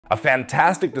A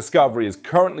fantastic discovery is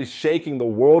currently shaking the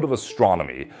world of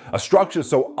astronomy, a structure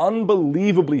so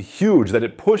unbelievably huge that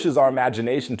it pushes our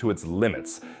imagination to its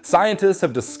limits. Scientists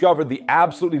have discovered the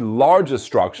absolutely largest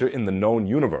structure in the known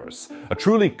universe, a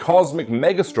truly cosmic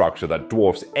megastructure that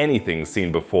dwarfs anything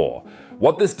seen before.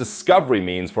 What this discovery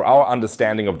means for our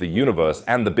understanding of the universe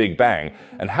and the Big Bang,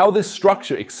 and how this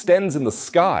structure extends in the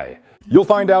sky, you'll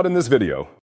find out in this video.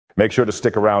 Make sure to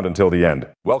stick around until the end.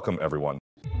 Welcome, everyone.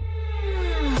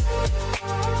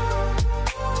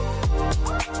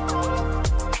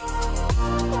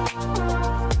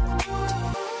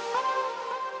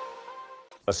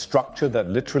 A structure that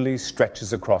literally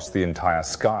stretches across the entire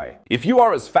sky. If you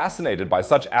are as fascinated by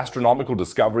such astronomical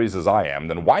discoveries as I am,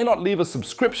 then why not leave a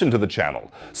subscription to the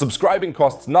channel? Subscribing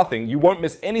costs nothing, you won't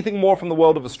miss anything more from the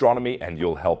world of astronomy, and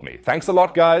you'll help me. Thanks a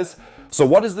lot, guys! So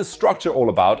what is this structure all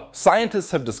about?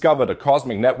 Scientists have discovered a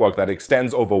cosmic network that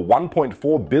extends over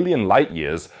 1.4 billion light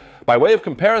years. By way of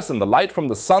comparison, the light from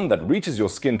the sun that reaches your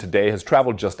skin today has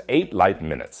traveled just 8 light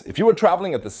minutes. If you were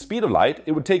traveling at the speed of light,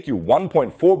 it would take you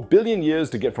 1.4 billion years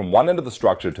to get from one end of the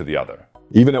structure to the other.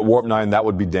 Even at warp 9, that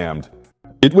would be damned.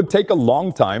 It would take a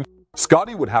long time.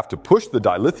 Scotty would have to push the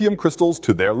dilithium crystals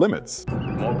to their limits.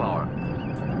 More power.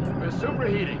 We're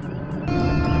superheating.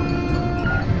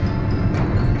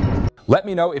 Let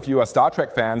me know if you are Star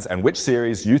Trek fans and which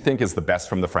series you think is the best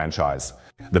from the franchise.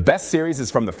 The best series is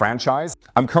from the franchise.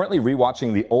 I'm currently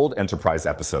rewatching the old Enterprise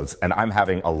episodes, and I'm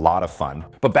having a lot of fun.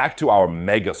 But back to our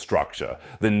megastructure.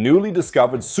 The newly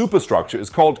discovered superstructure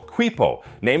is called Quipu,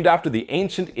 named after the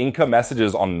ancient Inca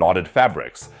messages on knotted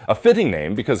fabrics. A fitting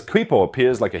name because Quipu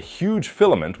appears like a huge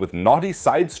filament with knotty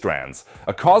side strands,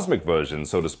 a cosmic version,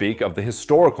 so to speak, of the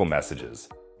historical messages.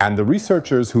 And the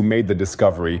researchers who made the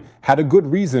discovery had a good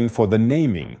reason for the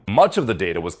naming. Much of the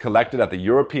data was collected at the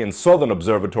European Southern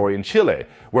Observatory in Chile,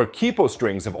 where Quipu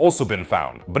strings have also been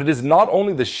found. But it is not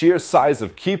only the sheer size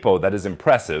of Quipu that is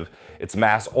impressive, its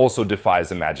mass also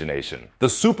defies imagination. The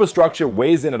superstructure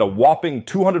weighs in at a whopping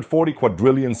 240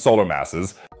 quadrillion solar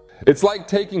masses. It's like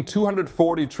taking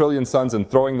 240 trillion suns and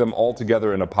throwing them all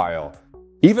together in a pile.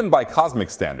 Even by cosmic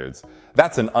standards,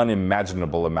 that's an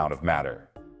unimaginable amount of matter.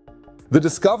 The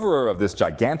discoverer of this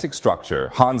gigantic structure,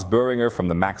 Hans Boehringer from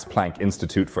the Max Planck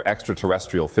Institute for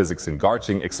Extraterrestrial Physics in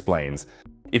Garching, explains,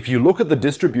 if you look at the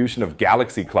distribution of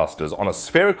galaxy clusters on a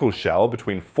spherical shell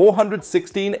between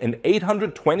 416 and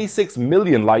 826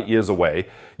 million light years away,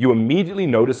 you immediately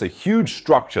notice a huge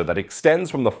structure that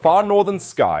extends from the far northern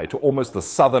sky to almost the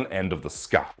southern end of the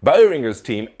sky. Boehringer's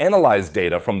team analyzed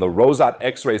data from the Rosat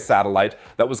X-ray satellite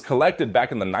that was collected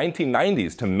back in the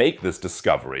 1990s to make this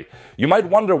discovery. You might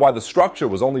wonder why the structure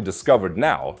was only discovered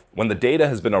now, when the data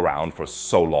has been around for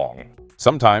so long.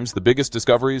 Sometimes the biggest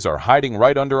discoveries are hiding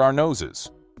right under our noses,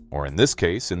 or in this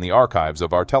case, in the archives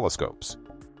of our telescopes.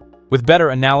 With better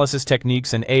analysis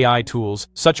techniques and AI tools,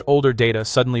 such older data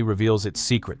suddenly reveals its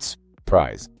secrets.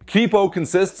 Prize. Quipu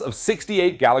consists of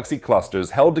 68 galaxy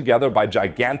clusters held together by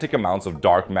gigantic amounts of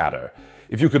dark matter.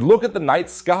 If you could look at the night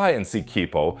sky and see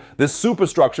Quipu, this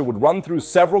superstructure would run through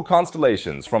several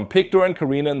constellations, from Pictor and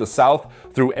Carina in the south,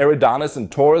 through Eridanus and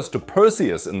Taurus to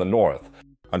Perseus in the north.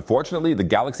 Unfortunately, the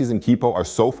galaxies in Quipu are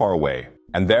so far away,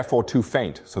 and therefore too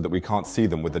faint so that we can't see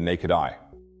them with the naked eye.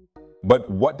 But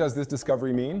what does this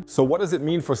discovery mean? So what does it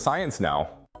mean for science now?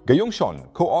 Gayung Shon,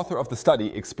 co-author of the study,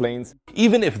 explains,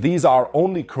 even if these are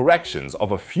only corrections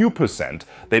of a few percent,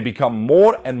 they become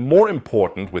more and more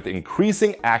important with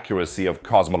increasing accuracy of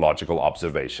cosmological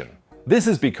observation. This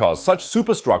is because such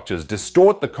superstructures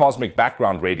distort the cosmic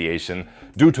background radiation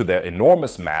due to their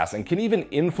enormous mass and can even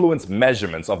influence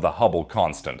measurements of the Hubble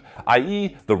constant,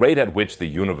 i.e. the rate at which the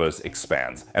universe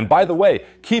expands. And by the way,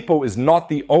 Quipu is not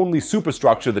the only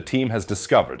superstructure the team has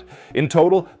discovered. In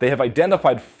total, they have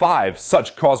identified 5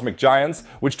 such cosmic giants,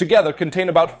 which together contain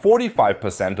about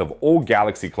 45% of all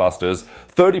galaxy clusters,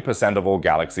 30% of all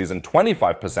galaxies, and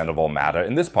 25% of all matter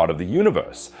in this part of the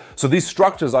universe. So these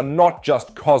structures are not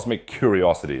just cosmic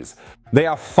curiosities. they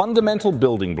are fundamental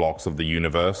building blocks of the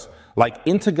universe, like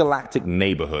intergalactic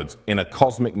neighborhoods in a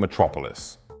cosmic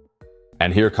metropolis.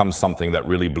 And here comes something that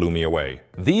really blew me away.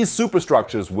 These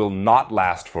superstructures will not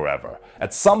last forever.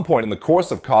 At some point in the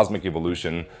course of cosmic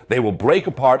evolution, they will break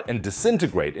apart and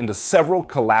disintegrate into several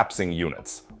collapsing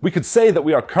units. We could say that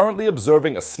we are currently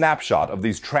observing a snapshot of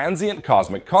these transient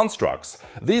cosmic constructs.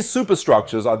 These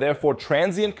superstructures are therefore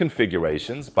transient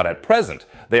configurations, but at present,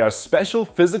 they are special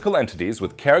physical entities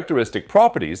with characteristic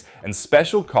properties and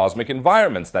special cosmic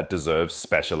environments that deserve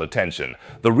special attention.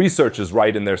 The researchers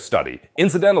write in their study.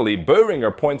 Incidentally,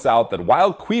 Boehringer points out that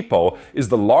while Quipu is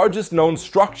the largest known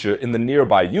structure in the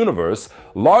nearby universe,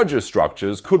 larger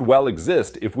structures could well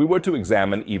exist if we were to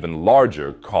examine even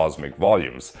larger cosmic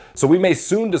volumes. So we may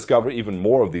soon discover even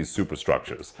more of these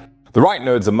superstructures. The right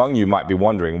nerds among you might be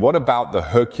wondering, what about the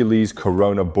Hercules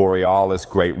Corona Borealis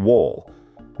Great Wall,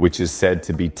 which is said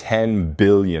to be 10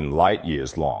 billion light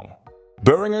years long?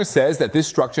 Boehringer says that this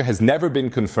structure has never been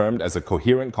confirmed as a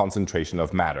coherent concentration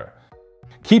of matter.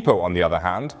 Quipu, on the other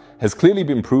hand, has clearly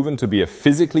been proven to be a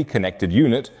physically connected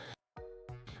unit.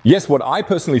 Yes, what I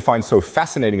personally find so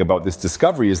fascinating about this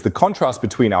discovery is the contrast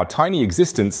between our tiny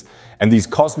existence and these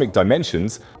cosmic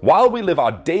dimensions. While we live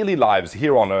our daily lives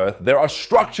here on Earth, there are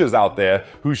structures out there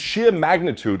whose sheer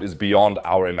magnitude is beyond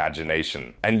our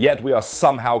imagination. And yet we are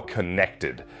somehow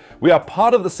connected. We are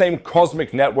part of the same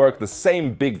cosmic network, the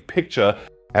same big picture.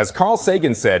 As Carl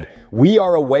Sagan said, we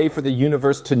are a way for the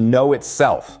universe to know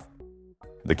itself.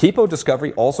 The Quipu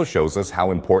discovery also shows us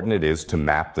how important it is to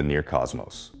map the near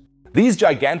cosmos. These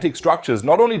gigantic structures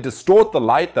not only distort the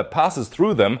light that passes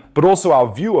through them, but also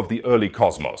our view of the early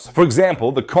cosmos. For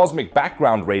example, the cosmic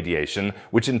background radiation,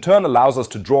 which in turn allows us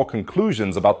to draw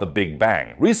conclusions about the Big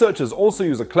Bang. Researchers also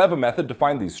use a clever method to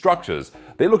find these structures.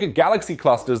 They look at galaxy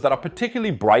clusters that are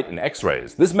particularly bright in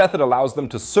X-rays. This method allows them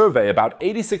to survey about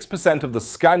 86% of the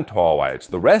sky.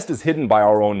 The rest is hidden by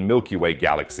our own Milky Way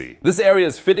galaxy. This area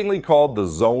is fittingly called the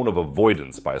zone of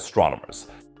avoidance by astronomers.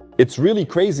 It's really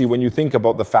crazy when you think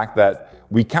about the fact that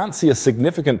we can't see a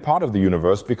significant part of the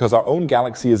universe because our own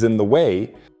galaxy is in the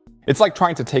way. It's like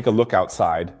trying to take a look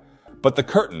outside, but the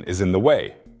curtain is in the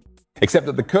way. Except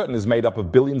that the curtain is made up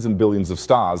of billions and billions of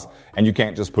stars, and you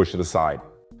can't just push it aside.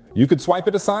 You could swipe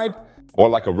it aside, or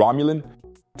like a Romulan,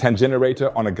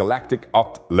 tanggenerator on a galactic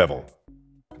opt level.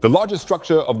 The largest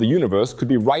structure of the universe could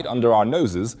be right under our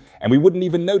noses, and we wouldn't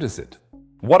even notice it.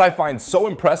 What I find so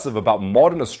impressive about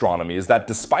modern astronomy is that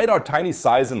despite our tiny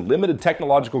size and limited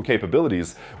technological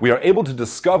capabilities, we are able to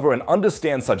discover and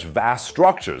understand such vast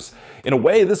structures. In a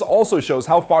way, this also shows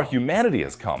how far humanity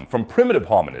has come, from primitive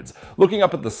hominids, looking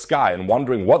up at the sky and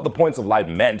wondering what the points of light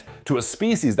meant, to a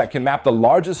species that can map the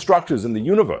largest structures in the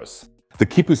universe. The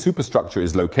Quipu superstructure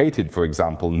is located, for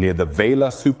example, near the Vela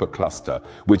supercluster,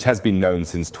 which has been known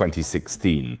since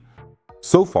 2016.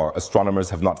 So far,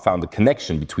 astronomers have not found a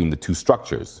connection between the two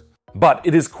structures. But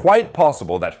it is quite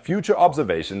possible that future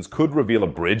observations could reveal a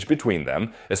bridge between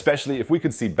them, especially if we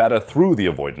could see better through the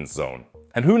avoidance zone.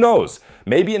 And who knows,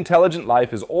 maybe intelligent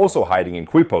life is also hiding in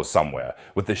Quipu somewhere,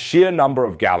 with the sheer number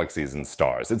of galaxies and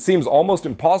stars. It seems almost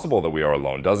impossible that we are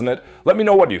alone, doesn't it? Let me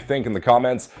know what you think in the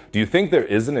comments. Do you think there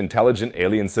is an intelligent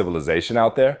alien civilization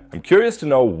out there? I'm curious to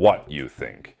know what you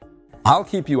think. I'll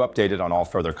keep you updated on all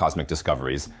further cosmic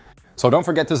discoveries. So don't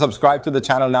forget to subscribe to the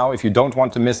channel now if you don't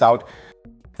want to miss out.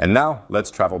 And now,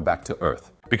 let's travel back to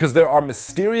Earth. Because there are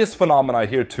mysterious phenomena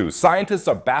here too. Scientists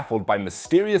are baffled by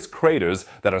mysterious craters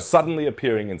that are suddenly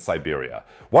appearing in Siberia.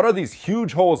 What are these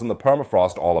huge holes in the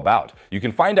permafrost all about? You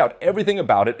can find out everything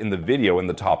about it in the video in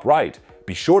the top right.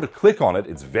 Be sure to click on it,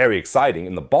 it's very exciting.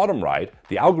 In the bottom right,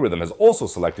 the algorithm has also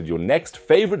selected your next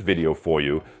favorite video for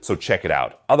you, so check it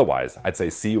out. Otherwise, I'd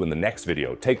say see you in the next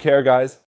video. Take care, guys.